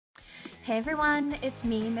Hey everyone, it's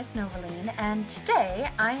me, Miss Novaleen, and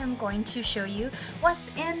today I am going to show you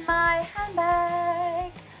what's in my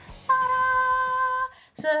handbag.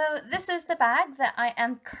 Ta-da! So this is the bag that I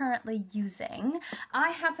am currently using. I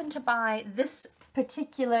happened to buy this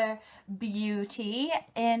particular beauty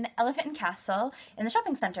in Elephant and Castle in the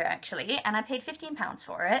shopping center actually, and I paid £15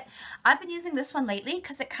 for it. I've been using this one lately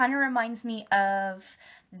because it kind of reminds me of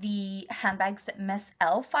the handbags that Miss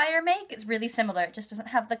Elfire make. It's really similar, it just doesn't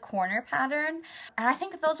have the corner pattern, and I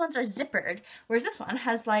think those ones are zippered, whereas this one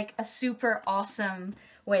has like a super awesome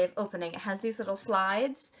way of opening. It has these little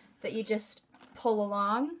slides that you just pull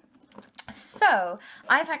along. So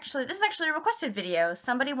this is actually a requested video.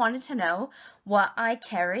 Somebody wanted to know what I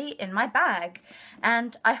carry in my bag,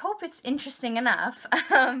 and I hope it's interesting enough.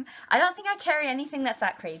 I don't think I carry anything that's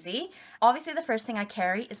that crazy. Obviously the first thing I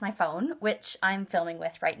carry is my phone, which I'm filming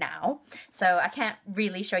with right now, so I can't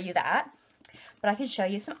really show you that, but I can show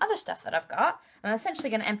you some other stuff that I've got. I'm essentially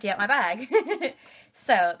going to empty out my bag.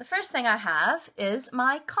 So the first thing I have is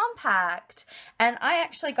my compact, and I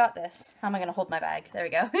actually got this. How am I going to hold my bag? There we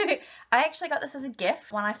go. I actually got this as a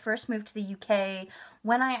gift when I first moved to the UK,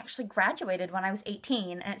 when I actually graduated when I was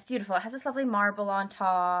 18, and it's beautiful. It has this lovely marble on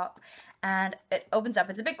top, and it opens up.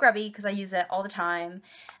 It's a bit grubby because I use it all the time,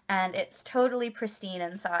 and it's totally pristine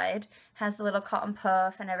inside. Has the little cotton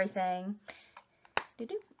puff and everything.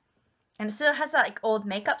 Doo-doo. And it still has that like old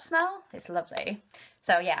makeup smell. It's lovely.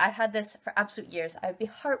 So yeah, I've had this for absolute years. I would be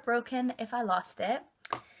heartbroken if I lost it.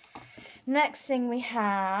 Next thing we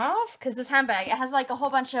have, because this handbag, it has like a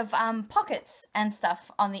whole bunch of pockets and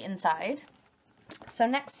stuff on the inside. So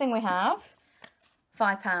next thing we have,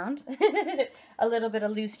 £5. A little bit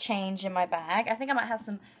of loose change in my bag. I think I might have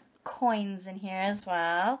some coins in here as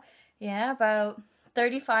well. Yeah, about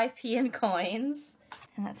 35p in coins.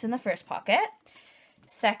 And that's in the first pocket.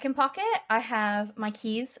 Second pocket, I have my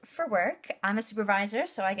keys for work. I'm a supervisor,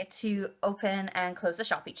 so I get to open and close the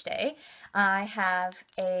shop each day. I have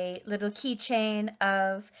a little keychain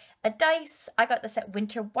of a dice. I got this at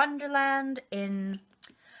Winter Wonderland in,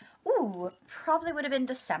 probably would have been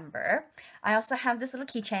December. I also have this little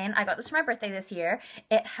keychain. I got this for my birthday this year.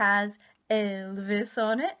 It has Elvis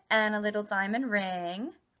on it and a little diamond ring,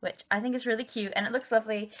 which I think is really cute, and it looks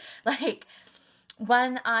lovely. Like,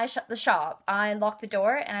 when I shut the shop, I lock the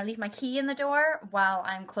door and I leave my key in the door while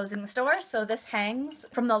I'm closing the store. So this hangs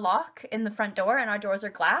from the lock in the front door, and our doors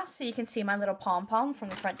are glass, so you can see my little pom-pom from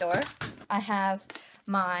the front door. I have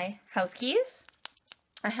my house keys.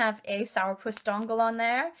 I have a Sourpuss dongle on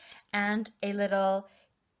there and a little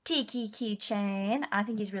Tiki keychain. I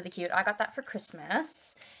think he's really cute. I got that for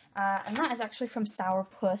Christmas. And that is actually from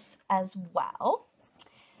Sourpuss as well.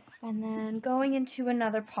 And then going into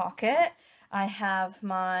another pocket, I have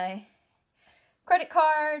my credit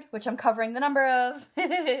card, which I'm covering the number of.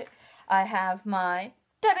 I have my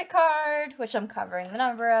debit card, which I'm covering the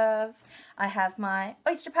number of. I have my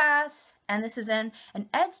Oyster Pass, and this is in an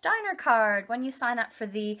Ed's Diner card. When you sign up for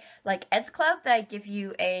the Ed's Club, they give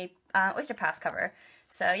you a Oyster Pass cover.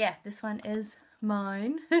 So yeah, this one is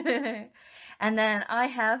mine. And then I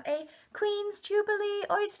have a Queen's Jubilee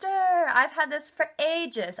oyster. I've had this for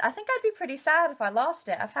ages. I think I'd be pretty sad if I lost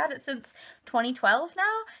it. I've had it since 2012 now,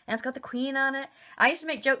 and it's got the Queen on it. I used to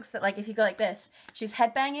make jokes that if you go like this, she's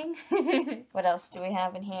headbanging. What else do we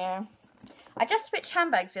have in here? I just switched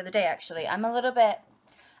handbags the other day actually. I'm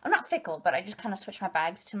not fickle, but I just kind of switch my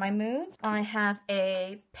bags to my moods. I have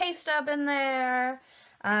a pay stub in there.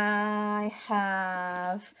 I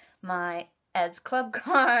have my Ed's Club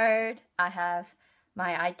card. I have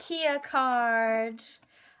my IKEA card.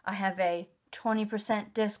 I have a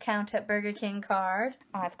 20% discount at Burger King card.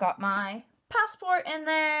 I've got my passport in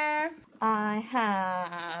there. I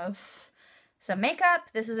have some makeup.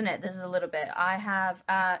 This isn't it. This is a little bit. I have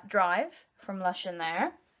Drive from Lush in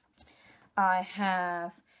there. I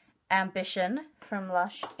have Ambition from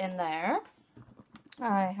Lush in there.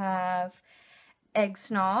 I have Egg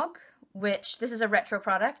Snog, which this is a retro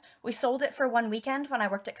product. We sold it for one weekend when I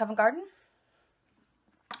worked at Covent Garden.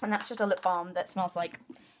 And that's just a lip balm that smells like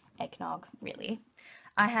eggnog, really.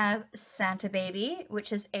 I have Santa Baby,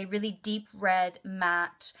 which is a really deep red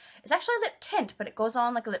matte. It's actually a lip tint, but it goes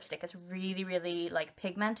on like a lipstick. It's really, really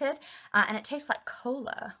pigmented. And it tastes like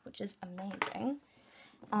cola, which is amazing.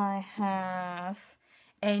 I have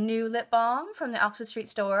a new lip balm from the Oxford Street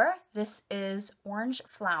store. This is Orange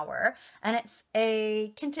Flower, and it's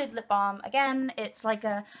a tinted lip balm. Again, it's like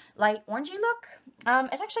a light orangey look.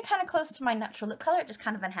 It's actually kind of close to my natural lip color. It just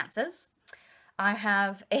kind of enhances. I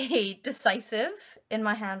have a Decisive in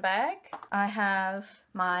my handbag. I have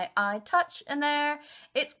my iTouch in there.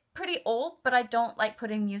 It's pretty old, but I don't like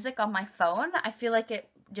putting music on my phone. I feel like it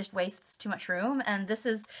just wastes too much room. And this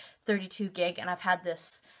is 32 gig and I've had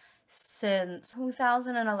this since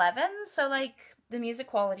 2011. So like the music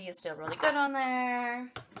quality is still really good on there.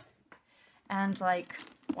 And like,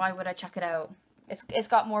 why would I chuck it out? It's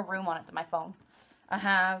got more room on it than my phone. I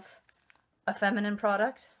have a feminine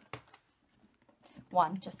product.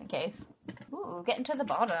 One, just in case. Ooh, getting to the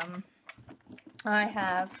bottom. I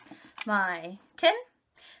have my tin.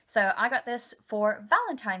 So I got this for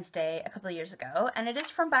Valentine's Day a couple of years ago, and it is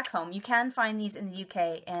from back home. You can find these in the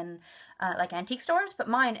UK in like antique stores, but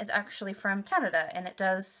mine is actually from Canada, and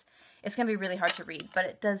it's going to be really hard to read, but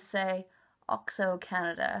it does say OXO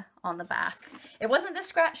Canada on the back. It wasn't this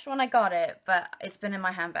scratched when I got it, but it's been in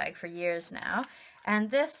my handbag for years now.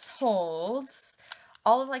 And this holds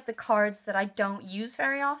all of like the cards that I don't use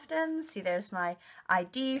very often. See, there's my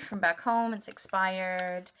ID from back home, it's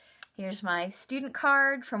expired. Here's my student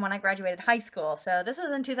card from when I graduated high school. So this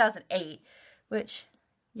was in 2008, which,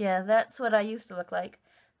 yeah, that's what I used to look like.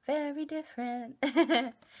 Very different.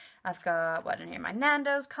 I've got, what in here? My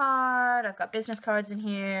Nando's card. I've got business cards in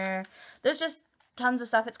here. There's just tons of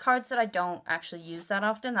stuff. It's cards that I don't actually use that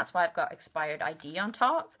often. That's why I've got expired ID on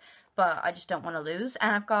top, but I just don't want to lose.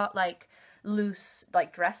 And I've got like loose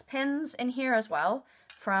like dress pins in here as well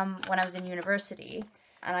from when I was in university.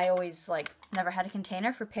 And I always like never had a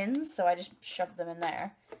container for pins, so I just shoved them in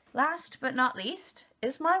there. Last but not least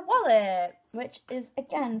is my wallet, which is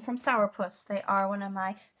again from Sourpuss. They are one of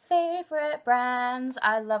my favorite brands.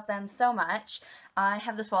 I love them so much. I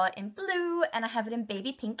have this wallet in blue and I have it in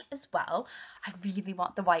baby pink as well. I really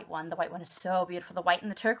want the white one. The white one is so beautiful. The white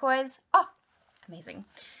and the turquoise. Oh, amazing.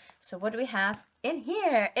 So what do we have in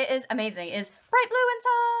here? It is amazing. It is bright blue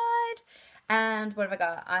inside. And what have I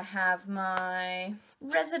got? I have my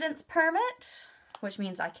residence permit, which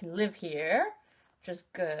means I can live here, which is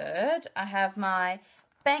good. I have my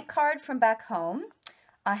bank card from back home.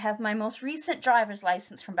 I have my most recent driver's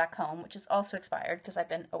license from back home, which is also expired because I've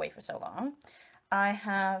been away for so long. I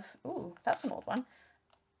have, ooh, that's an old one.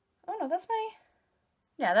 Oh no, that's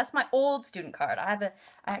my old student card. I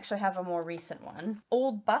actually have a more recent one.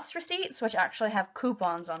 Old bus receipts, which actually have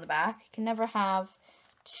coupons on the back. You can never have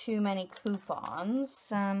too many coupons.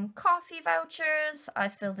 Some coffee vouchers. I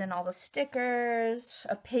filled in all the stickers.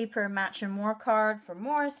 A paper Match and More card for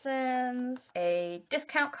Morrison's. A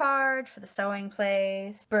discount card for the sewing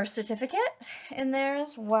place. Birth certificate in there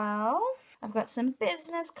as well. I've got some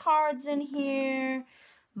business cards in here.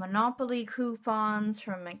 Monopoly coupons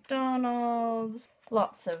from McDonald's.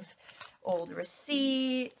 Lots of old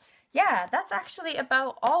receipts. Yeah, that's actually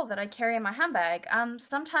about all that I carry in my handbag.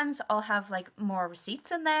 Sometimes I'll have like more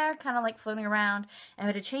receipts in there, kind of like floating around, and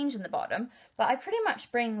a bit of change in the bottom. But I pretty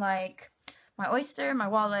much bring like my oyster, my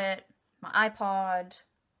wallet, my iPod,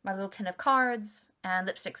 my little tin of cards, and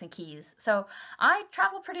lipsticks and keys. So I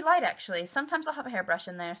travel pretty light actually. Sometimes I'll have a hairbrush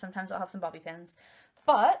in there, sometimes I'll have some bobby pins.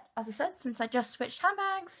 But, as I said, since I just switched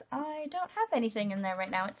handbags, I don't have anything in there right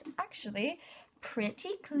now. It's actually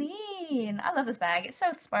pretty clean. I love this bag. It's so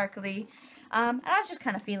sparkly. And I was just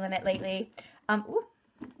kind of feeling it lately. Ooh,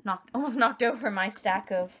 almost knocked over my stack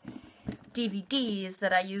of DVDs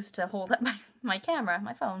that I used to hold up my camera,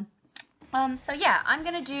 my phone. So yeah, I'm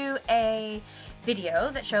gonna do a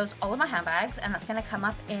video that shows all of my handbags, and that's gonna come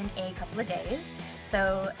up in a couple of days.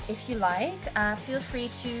 So if you like, feel free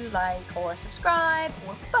to like or subscribe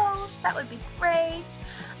or both. That would be great.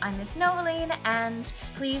 I'm Miss Novaleen, and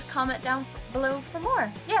please comment down below for more.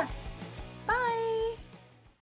 Yeah,